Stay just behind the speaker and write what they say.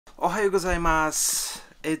Ohayo gozaimasu!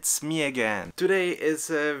 It's me again. Today is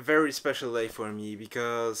a very special day for me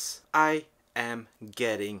because I am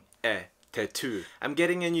getting a tattoo. I'm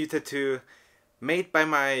getting a new tattoo made by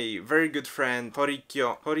my very good friend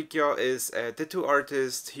Horikyo. Horikyo is a tattoo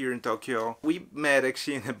artist here in Tokyo. We met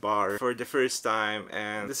actually in a bar for the first time,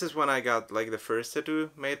 and this is when I got like the first tattoo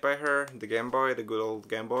made by her, the Game Boy, the good old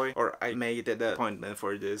Game Boy, or I made an appointment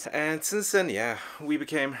for this. And since then, yeah, we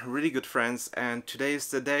became really good friends, and today is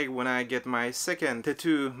the day when I get my second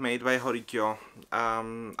tattoo made by Horikyo.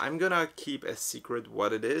 I'm gonna keep a secret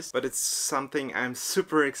what it is, but it's something I'm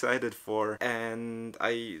super excited for, and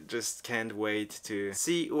I just can't wait to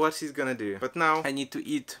see what she's gonna do. But now I need to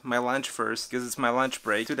eat my lunch first because it's my lunch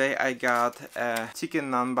break. Today I got a chicken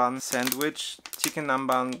nanban sandwich. Chicken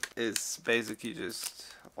nanban is basically just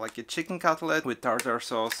like a chicken cutlet with tartar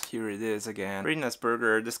sauce. Here it is again. Very nice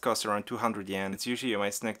burger. This costs around 200 yen. It's usually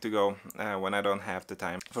my snack to go when I don't have the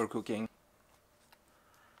time for cooking.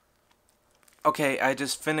 Okay, I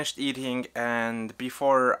just finished eating, and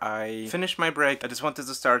before I finish my break, I just wanted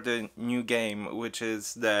to start a new game, which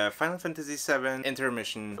is the Final Fantasy VII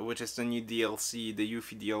Intermission, which is the new DLC, the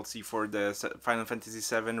Yuffie DLC for the Final Fantasy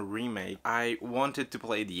VII Remake. I wanted to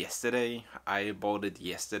play it yesterday. I bought it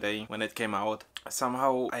yesterday when it came out.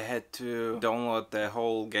 Somehow I had to download the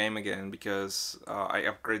whole game again because I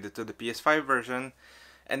upgraded to the PS5 version.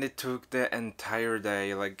 And it took the entire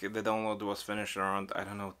day, like the download was finished around, I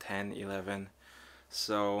don't know, 10, 11.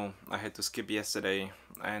 So I had to skip yesterday,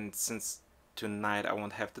 and since tonight I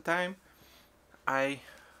won't have the time, I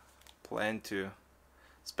plan to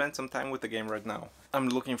spend some time with the game right now. I'm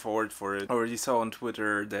looking forward for it. I already saw on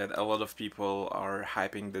Twitter that a lot of people are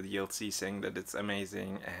hyping the DLC, saying that it's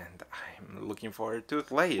amazing, and I'm looking forward to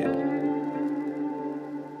play it.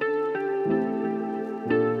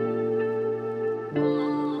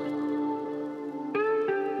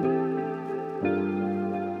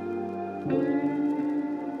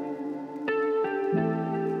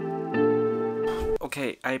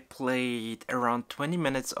 Okay, I played around 20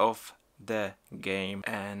 minutes of the game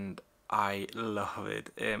and I love it.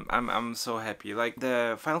 I'm so happy. Like,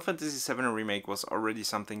 the Final Fantasy VII Remake was already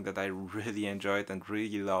something that I really enjoyed and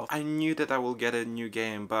really loved. I knew that I will get a new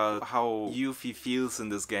game, but how Yuffie feels in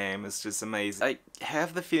this game is just amazing. I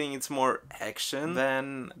have the feeling it's more action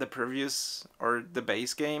than the previous or the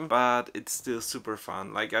base game, but it's still super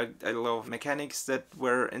fun. Like, I love mechanics that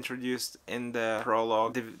were introduced in the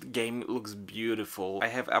prologue. The game looks beautiful. I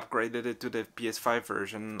have upgraded it to the PS5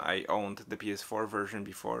 version. I owned the PS4 version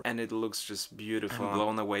before, and it looks just beautiful. I'm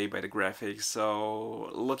blown away by the graphics, so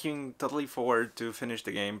looking totally forward to finish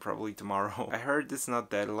the game probably tomorrow. I heard it's not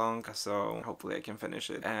that long, so hopefully I can finish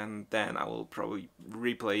it, and then I will probably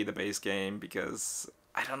replay the base game because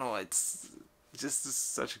I don't know, it's just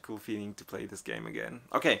such a cool feeling to play this game again.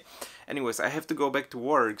 Okay, anyways, I have to go back to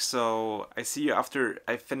work, so I see you after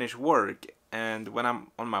I finish work and when I'm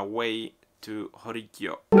on my way to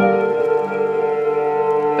Horikyo.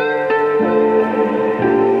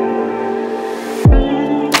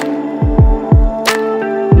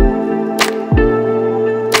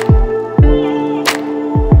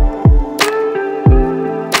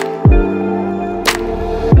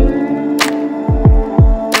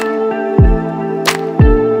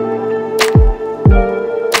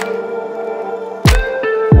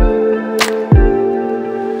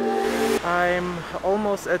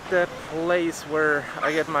 Almost at the place where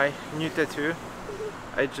I get my new tattoo.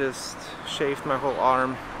 I just shaved my whole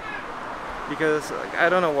arm because I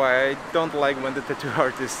don't know why, I don't like when the tattoo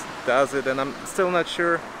artist does it, and I'm still not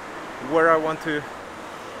sure where I want to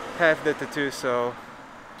have the tattoo, so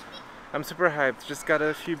I'm super hyped. Just got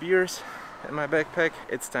a few beers in my backpack.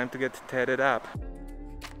 It's time to get tatted up.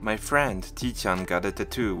 My friend Tichan got a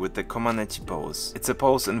tattoo with the Komanechi pose. It's a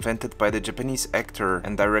pose invented by the Japanese actor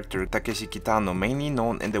and director Takeshi Kitano, mainly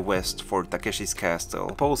known in the West for Takeshi's Castle.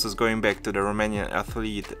 The pose is going back to the Romanian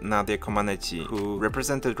athlete Nadia Comaneci, who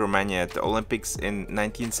represented Romania at the Olympics in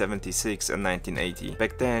 1976 and 1980.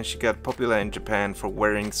 Back then, she got popular in Japan for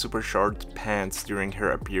wearing super short pants during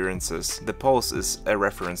her appearances. The pose is a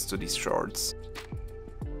reference to these shorts.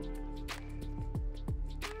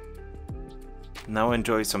 Now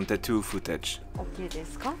enjoy some tattoo footage. OK で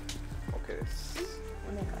すか? Okay.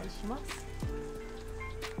 お願いします。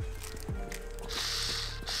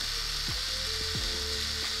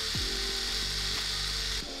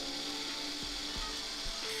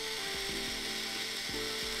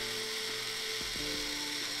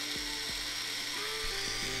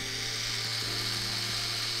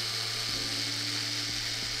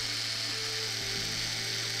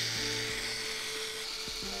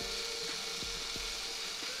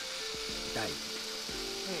第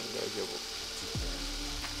丈夫。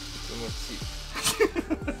気持ちいい。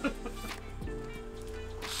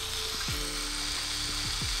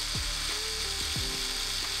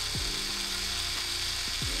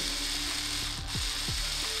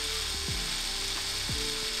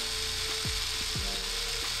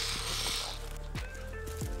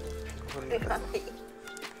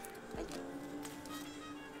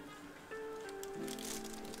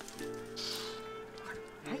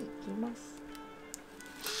はい、行きます。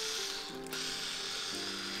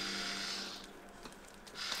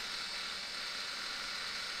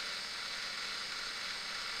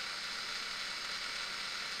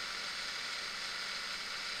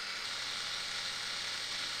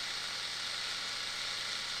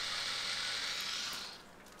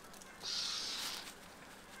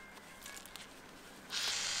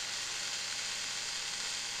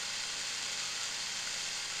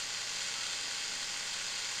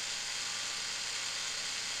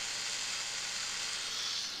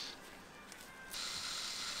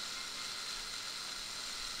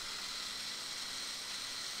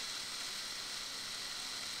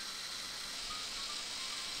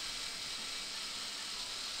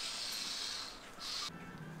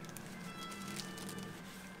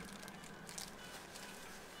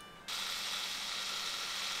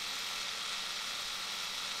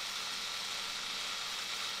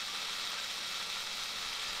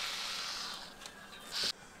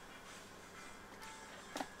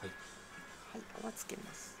はい、泡つけ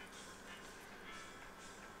ます。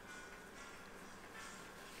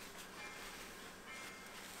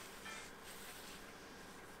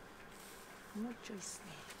もうちょいです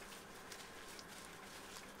ね。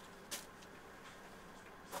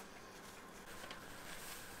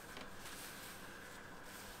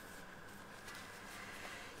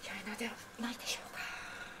良いのではないでしょうか。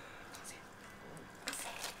ち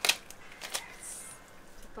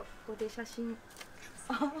ょっとここで写真。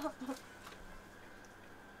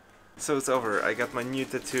So it's over. I got my new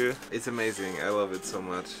tattoo. It's amazing. I love it so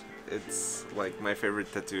much. It's like my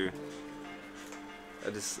favorite tattoo. I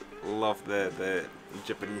just love the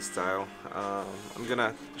Japanese style. I'm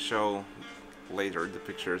gonna show later the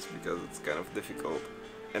pictures because it's kind of difficult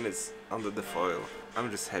and it's under the foil. I'm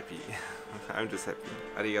just happy. I'm just happy.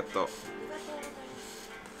 ありがとう。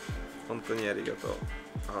本当にありがとう。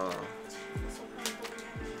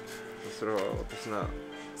それは私の好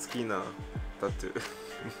きなタトゥー。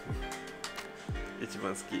一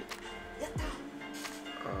番好き。やった。め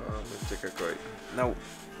っちゃかっこいい。Now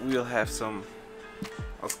we'll have some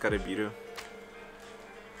お疲れビール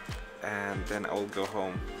and then I'll go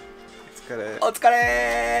home. お疲れ。お疲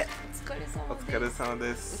れ。おお疲れ様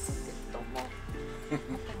です。映ってると思う。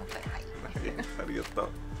もう一回はい。ありがとう。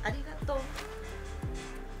ありがとう。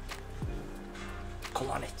コ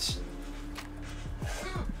マネチ。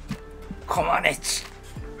コマネチ。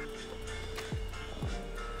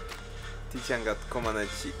ティちゃんがコマネ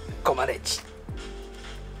チ。コマネチ。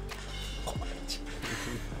コマネチ。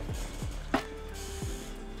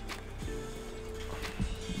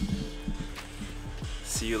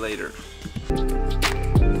See you later.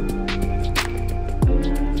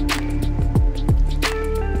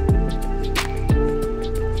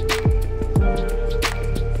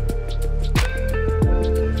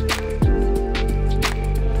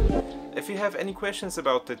 If you have any questions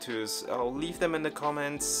about tattoos, I'll leave them in the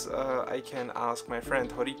comments. I can ask my friend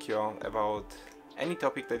Horikyo about any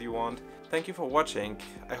topic that you want. Thank you for watching.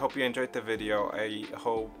 I hope you enjoyed the video. I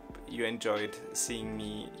hope you enjoyed seeing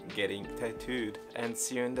me getting tattooed, and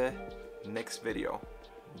see you in the next video.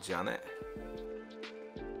 じゃあね。